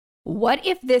What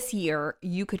if this year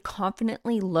you could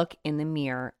confidently look in the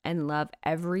mirror and love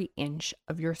every inch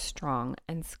of your strong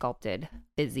and sculpted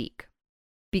physique?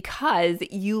 Because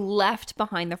you left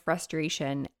behind the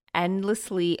frustration,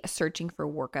 endlessly searching for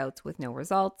workouts with no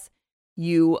results.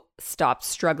 You stopped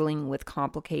struggling with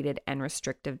complicated and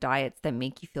restrictive diets that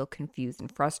make you feel confused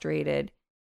and frustrated.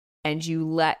 And you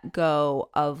let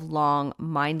go of long,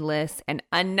 mindless, and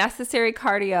unnecessary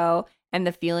cardio and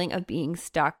the feeling of being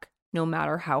stuck no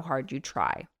matter how hard you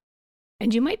try.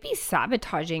 And you might be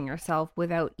sabotaging yourself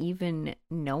without even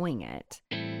knowing it.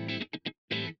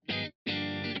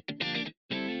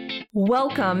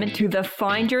 Welcome to the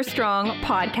Find Your Strong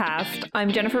podcast.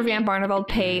 I'm Jennifer Van Barneveld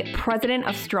Pay, president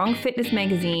of Strong Fitness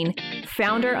Magazine,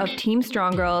 founder of Team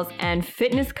Strong Girls, and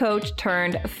fitness coach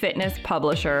turned fitness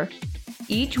publisher.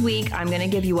 Each week, I'm going to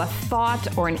give you a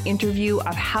thought or an interview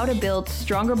of how to build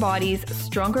stronger bodies,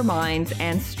 stronger minds,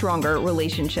 and stronger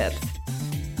relationships.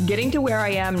 Getting to where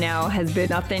I am now has been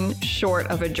nothing short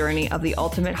of a journey of the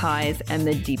ultimate highs and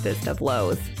the deepest of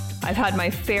lows. I've had my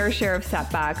fair share of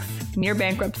setbacks, near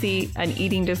bankruptcy, an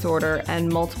eating disorder, and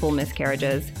multiple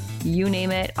miscarriages. You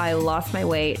name it, I lost my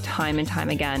way time and time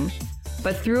again.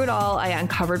 But through it all, I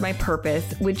uncovered my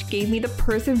purpose, which gave me the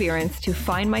perseverance to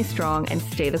find my strong and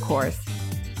stay the course.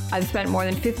 I've spent more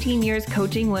than 15 years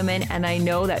coaching women, and I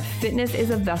know that fitness is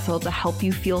a vessel to help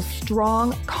you feel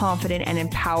strong, confident, and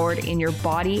empowered in your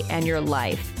body and your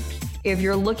life. If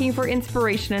you're looking for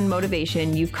inspiration and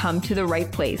motivation, you've come to the right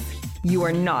place. You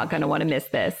are not going to want to miss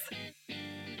this.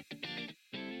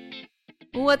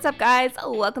 What's up, guys?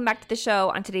 Welcome back to the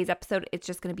show. On today's episode, it's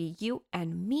just going to be you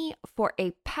and me for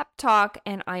a pep talk,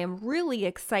 and I am really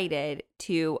excited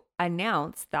to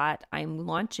announce that I'm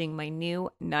launching my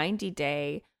new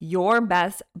 90-day Your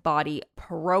Best Body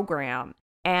program.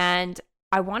 And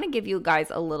I want to give you guys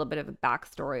a little bit of a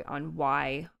backstory on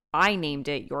why I named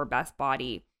it Your Best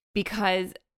Body,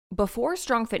 because before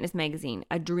Strong Fitness Magazine,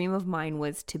 a dream of mine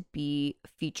was to be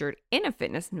featured in a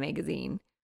fitness magazine.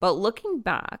 But looking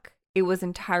back, it was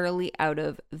entirely out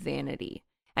of vanity.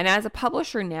 And as a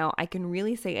publisher now, I can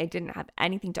really say I didn't have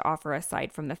anything to offer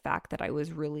aside from the fact that I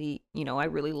was really, I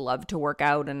really loved to work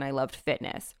out and I loved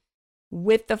fitness.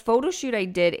 With the photo shoot I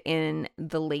did in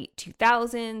the late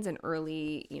 2000s and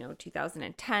early,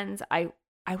 2010s,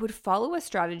 I would follow a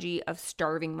strategy of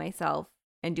starving myself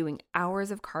and doing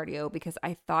hours of cardio because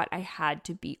I thought I had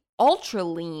to be ultra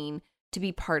lean to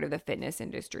be part of the fitness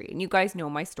industry. And you guys know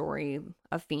my story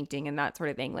of fainting and that sort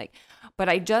of thing. But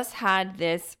I just had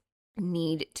this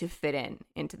need to fit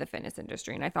into the fitness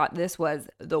industry. And I thought this was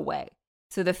the way.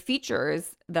 So the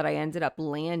features that I ended up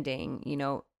landing,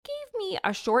 gave me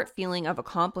a short feeling of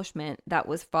accomplishment that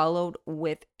was followed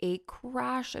with a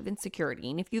crash of insecurity.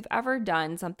 And if you've ever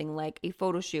done something like a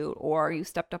photo shoot or you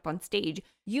stepped up on stage,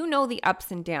 you know the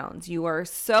ups and downs. You are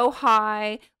so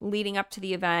high leading up to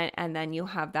the event, and then you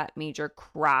have that major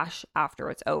crash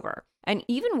after it's over. And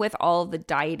even with all of the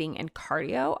dieting and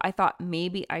cardio, I thought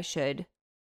maybe I should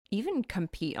even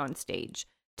compete on stage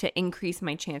to increase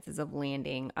my chances of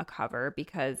landing a cover,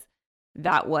 because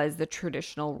that was the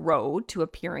traditional road to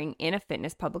appearing in a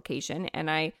fitness publication. And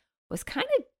I was kind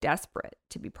of desperate,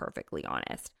 to be perfectly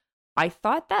honest. I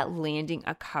thought that landing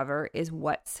a cover is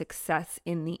what success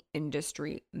in the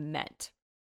industry meant.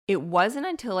 It wasn't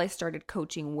until I started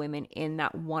coaching women in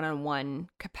that one-on-one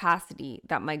capacity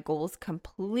that my goals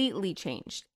completely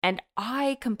changed. And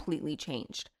I completely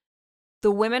changed.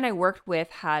 The women I worked with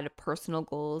had personal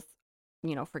goals,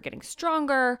 for getting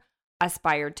stronger,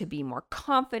 aspired to be more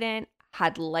confident,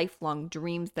 had lifelong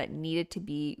dreams that needed to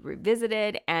be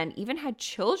revisited, and even had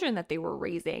children that they were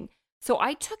raising. So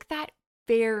I took that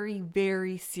very,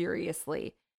 very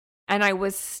seriously. And I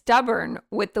was stubborn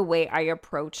with the way I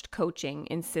approached coaching,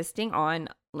 insisting on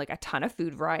a ton of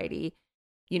food variety,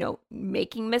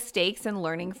 making mistakes and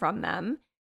learning from them,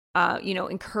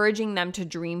 encouraging them to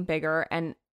dream bigger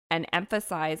and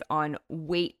emphasize on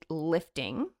weight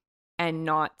lifting and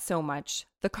not so much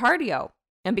the cardio.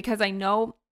 And because I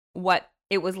know what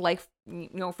it was like,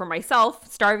 for myself,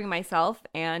 starving myself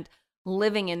and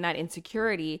living in that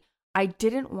insecurity, I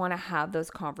didn't want to have those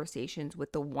conversations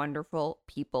with the wonderful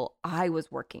people I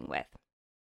was working with.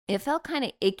 It felt kind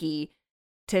of icky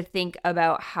to think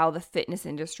about how the fitness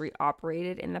industry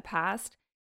operated in the past.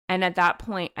 And at that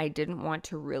point, I didn't want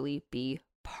to really be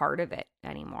part of it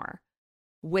anymore.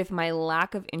 With my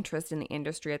lack of interest in the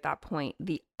industry at that point,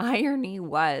 the irony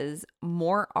was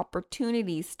more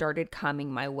opportunities started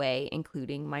coming my way,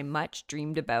 including my much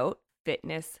dreamed about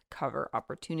fitness cover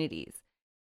opportunities.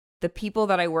 The people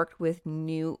that I worked with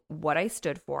knew what I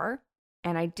stood for,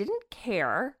 and I didn't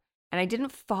care, and I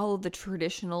didn't follow the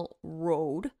traditional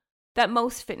road that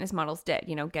most fitness models did,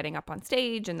 getting up on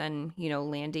stage and then,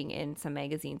 landing in some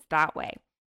magazines that way.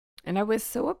 And I was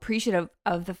so appreciative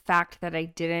of the fact that I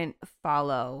didn't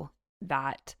follow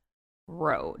that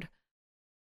road.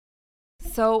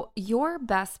 So your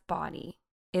best body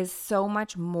is so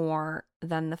much more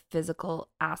than the physical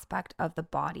aspect of the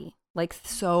body, like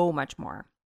so much more.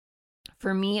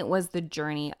 For me, it was the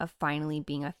journey of finally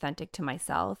being authentic to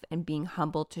myself and being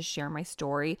humble to share my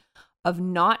story of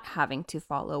not having to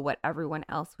follow what everyone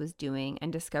else was doing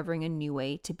and discovering a new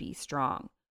way to be strong.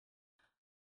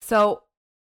 So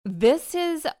this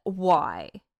is why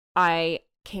I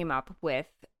came up with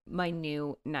my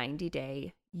new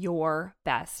 90-day Your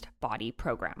Best Body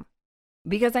program.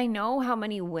 Because I know how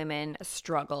many women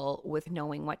struggle with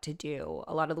knowing what to do.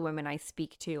 A lot of the women I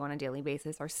speak to on a daily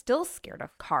basis are still scared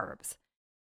of carbs,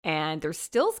 and they're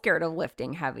still scared of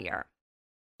lifting heavier.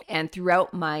 And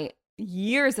throughout my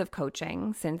years of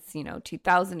coaching since,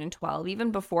 2012,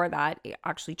 even before that,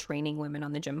 actually training women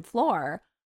on the gym floor,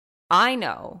 I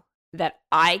know that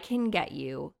I can get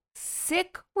you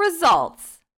sick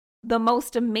results, the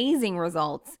most amazing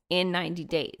results in 90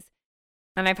 days.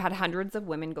 And I've had hundreds of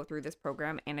women go through this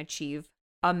program and achieve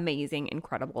amazing,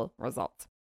 incredible results.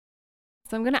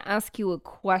 So I'm going to ask you a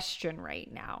question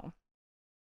right now.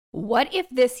 What if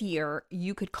this year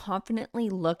you could confidently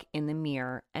look in the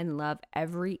mirror and love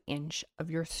every inch of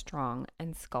your strong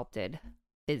and sculpted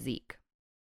physique?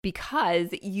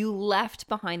 Because you left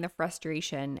behind the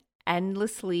frustration,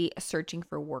 endlessly searching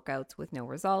for workouts with no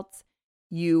results.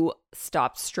 You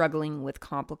stopped struggling with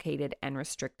complicated and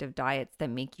restrictive diets that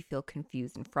make you feel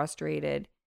confused and frustrated.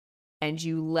 And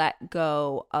you let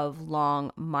go of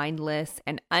long, mindless,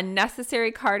 and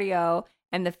unnecessary cardio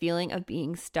and the feeling of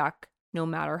being stuck no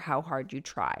matter how hard you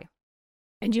try.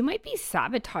 And you might be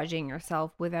sabotaging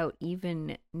yourself without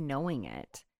even knowing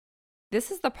it. This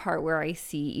is the part where I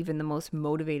see even the most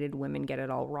motivated women get it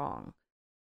all wrong.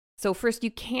 So first,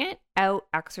 you can't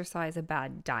out-exercise a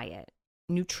bad diet.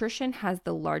 Nutrition has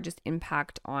the largest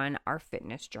impact on our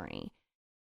fitness journey.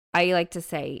 I like to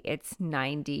say it's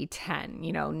 90-10.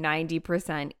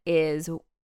 90% is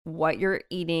what you're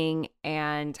eating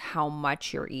and how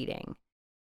much you're eating.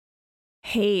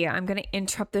 Hey, I'm going to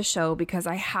interrupt the show because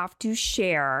I have to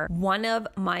share one of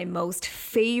my most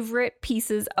favorite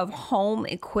pieces of home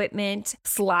equipment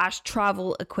 /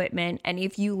 travel equipment. And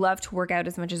if you love to work out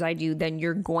as much as I do, then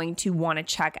you're going to want to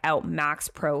check out Max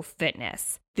Pro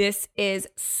Fitness. This is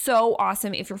so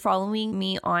awesome. If you're following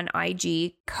me on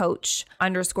IG, coach_JVB,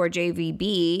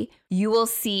 you will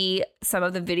see some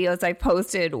of the videos I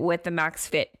posted with the Max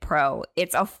Fit Pro.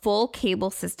 It's a full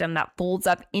cable system that folds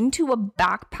up into a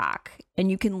backpack,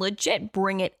 and you can legit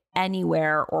bring it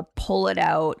anywhere or pull it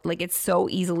out. Like, it's so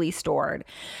easily stored.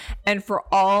 And for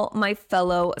all my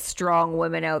fellow strong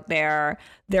women out there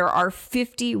are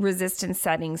 50 resistance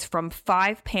settings from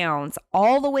 5 pounds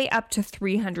all the way up to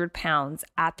 300 pounds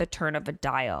at the turn of a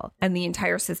dial. And the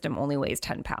entire system only weighs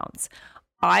 10 pounds.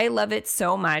 I love it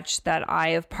so much that I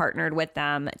have partnered with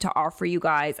them to offer you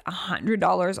guys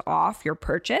 $100 off your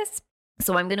purchase.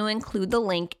 So I'm going to include the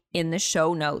link in the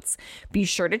show notes. Be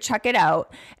sure to check it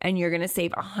out, and you're going to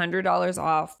save $100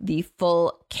 off the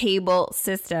full cable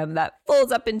system that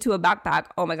folds up into a backpack.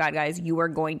 Oh my God, guys, you are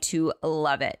going to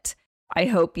love it. I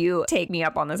hope you take me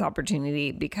up on this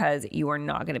opportunity because you are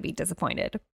not going to be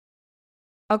disappointed.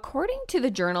 According to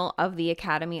the Journal of the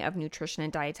Academy of Nutrition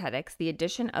and Dietetics, the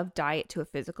addition of diet to a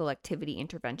physical activity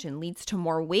intervention leads to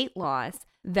more weight loss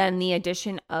than the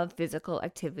addition of physical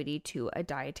activity to a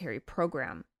dietary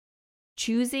program.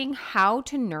 Choosing how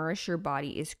to nourish your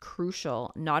body is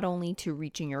crucial, not only to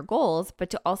reaching your goals, but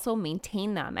to also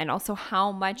maintain them, and also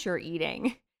how much you're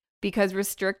eating, because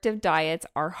restrictive diets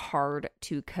are hard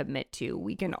to commit to.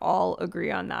 We can all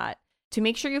agree on that. To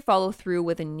make sure you follow through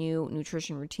with a new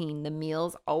nutrition routine, the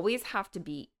meals always have to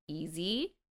be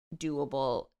easy,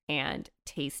 doable, and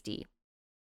tasty.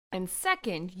 And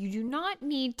second, you do not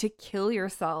need to kill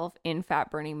yourself in fat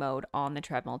burning mode on the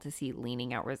treadmill to see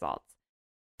leaning out results.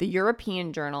 The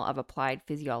European Journal of Applied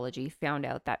Physiology found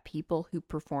out that people who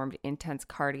performed intense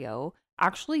cardio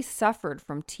actually suffered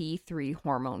from T3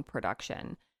 hormone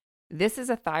production. This is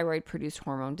a thyroid-produced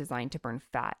hormone designed to burn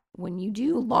fat. When you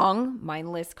do long,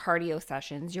 mindless cardio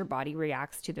sessions, your body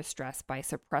reacts to the stress by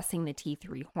suppressing the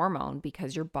T3 hormone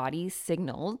because your body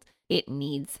signaled it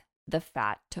needs the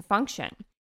fat to function.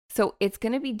 So it's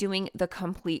going to be doing the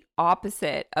complete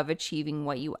opposite of achieving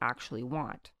what you actually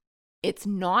want. It's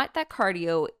not that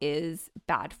cardio is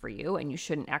bad for you and you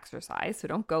shouldn't exercise, so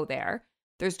don't go there.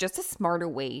 There's just a smarter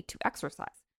way to exercise.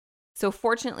 So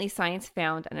fortunately, science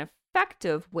found an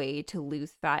effective way to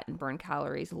lose fat and burn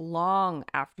calories long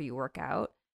after you work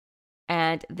out.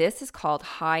 And this is called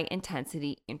high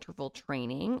intensity interval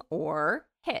training, or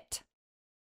HIIT.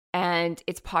 And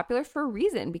it's popular for a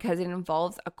reason, because it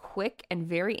involves a quick and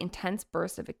very intense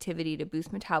burst of activity to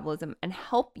boost metabolism and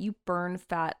help you burn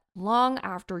fat long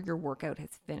after your workout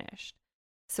has finished.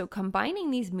 So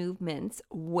combining these movements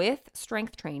with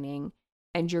strength training,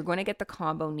 and you're going to get the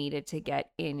combo needed to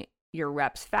get in your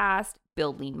reps fast,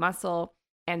 build lean muscle,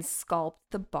 and sculpt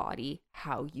the body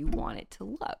how you want it to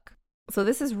look. So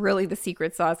this is really the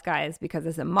secret sauce, guys, because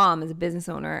as a mom, as a business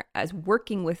owner, as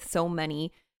working with so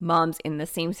many moms in the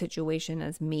same situation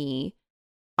as me,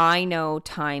 I know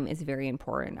time is very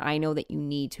important. I know that you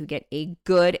need to get a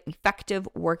good, effective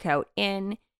workout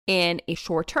in a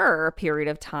shorter period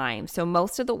of time. So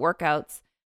most of the workouts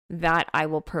that I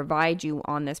will provide you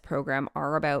on this program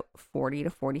are about 40 to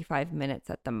 45 minutes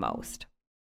at the most.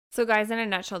 So guys, in a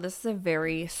nutshell, this is a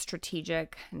very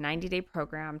strategic 90-day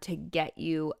program to get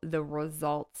you the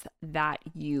results that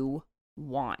you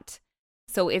want.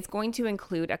 So it's going to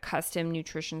include a custom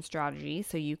nutrition strategy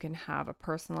so you can have a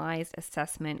personalized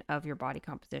assessment of your body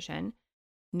composition,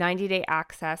 90-day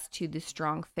access to the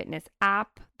Strong Fitness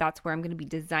app. That's where I'm going to be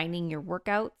designing your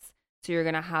workouts. So you're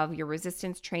going to have your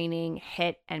resistance training,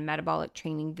 HIIT, and metabolic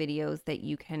training videos that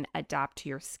you can adapt to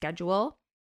your schedule.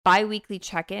 Bi-weekly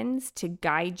check-ins to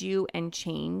guide you and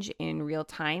change in real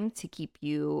time to keep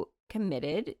you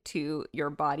committed to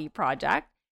your body project.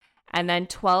 And then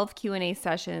 12 Q&A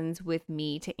sessions with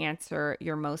me to answer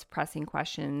your most pressing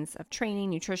questions of training,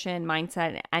 nutrition, mindset,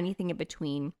 and anything in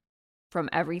between from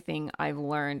everything I've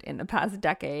learned in the past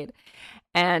decade.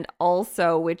 And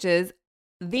also, which is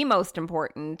the most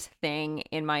important thing,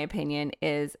 in my opinion,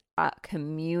 is a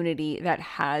community that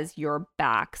has your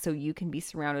back, so you can be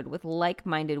surrounded with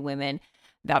like-minded women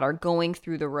that are going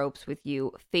through the ropes with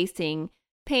you, facing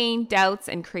pain, doubts,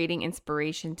 and creating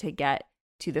inspiration to get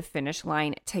to the finish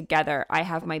line together. I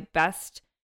have my Best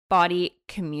Body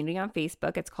community on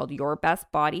Facebook. It's called Your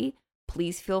Best Body.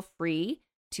 Please feel free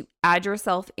to add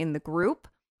yourself in the group.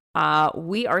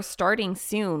 We are starting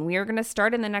soon. We are going to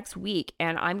start in the next week,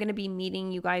 and I'm going to be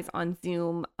meeting you guys on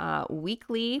Zoom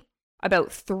weekly,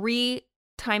 about 3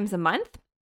 times a month.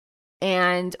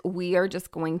 And we are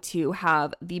just going to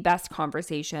have the best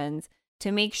conversations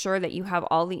to make sure that you have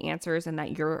all the answers and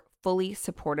that you're fully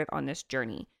supported on this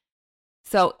journey.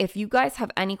 So if you guys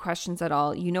have any questions at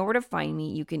all, you know where to find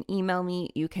me. You can email me.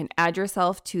 You can add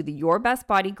yourself to the Your Best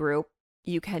Body group.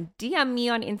 You can DM me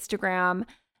on Instagram,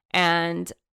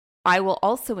 and I will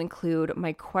also include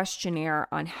my questionnaire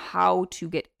on how to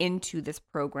get into this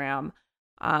program.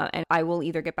 And I will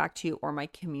either get back to you, or my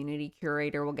community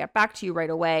curator will get back to you right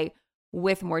away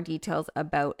with more details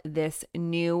about this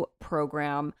new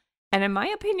program. And in my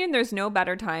opinion, there's no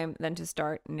better time than to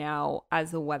start now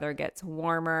as the weather gets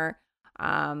warmer.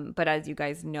 But as you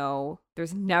guys know,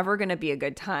 there's never going to be a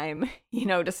good time,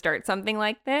 to start something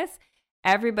like this.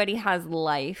 Everybody has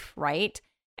life, right?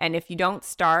 And if you don't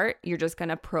start, you're just going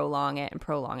to prolong it and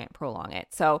prolong it and prolong it.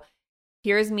 So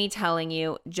here's me telling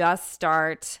you, just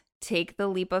start, take the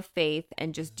leap of faith,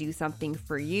 and just do something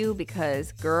for you,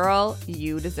 because girl,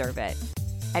 you deserve it.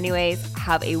 Anyways,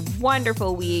 have a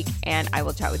wonderful week, and I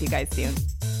will chat with you guys soon.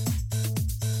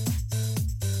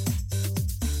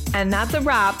 And that's a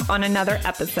wrap on another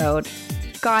episode.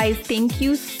 Guys, thank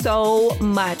you so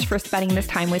much for spending this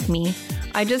time with me.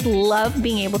 I just love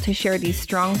being able to share these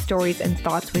strong stories and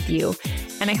thoughts with you.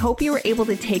 And I hope you were able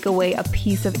to take away a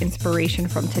piece of inspiration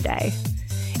from today.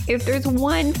 If there's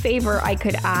one favor I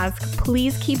could ask,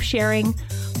 please keep sharing,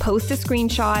 post a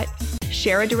screenshot,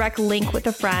 share a direct link with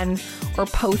a friend, or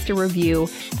post a review,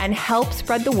 and help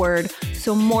spread the word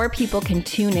so more people can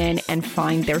tune in and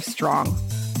find their strong.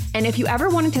 And if you ever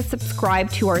wanted to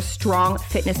subscribe to our Strong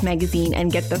Fitness magazine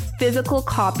and get the physical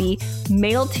copy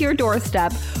mailed to your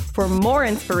doorstep for more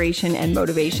inspiration and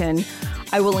motivation,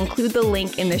 I will include the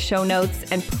link in the show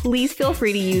notes, and please feel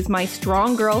free to use my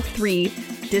Strong Girl 3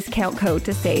 discount code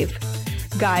to save.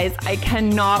 Guys, I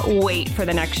cannot wait for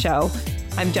the next show.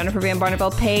 I'm Jennifer Van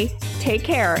Barneveld Pay. Take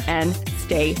care and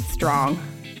stay strong.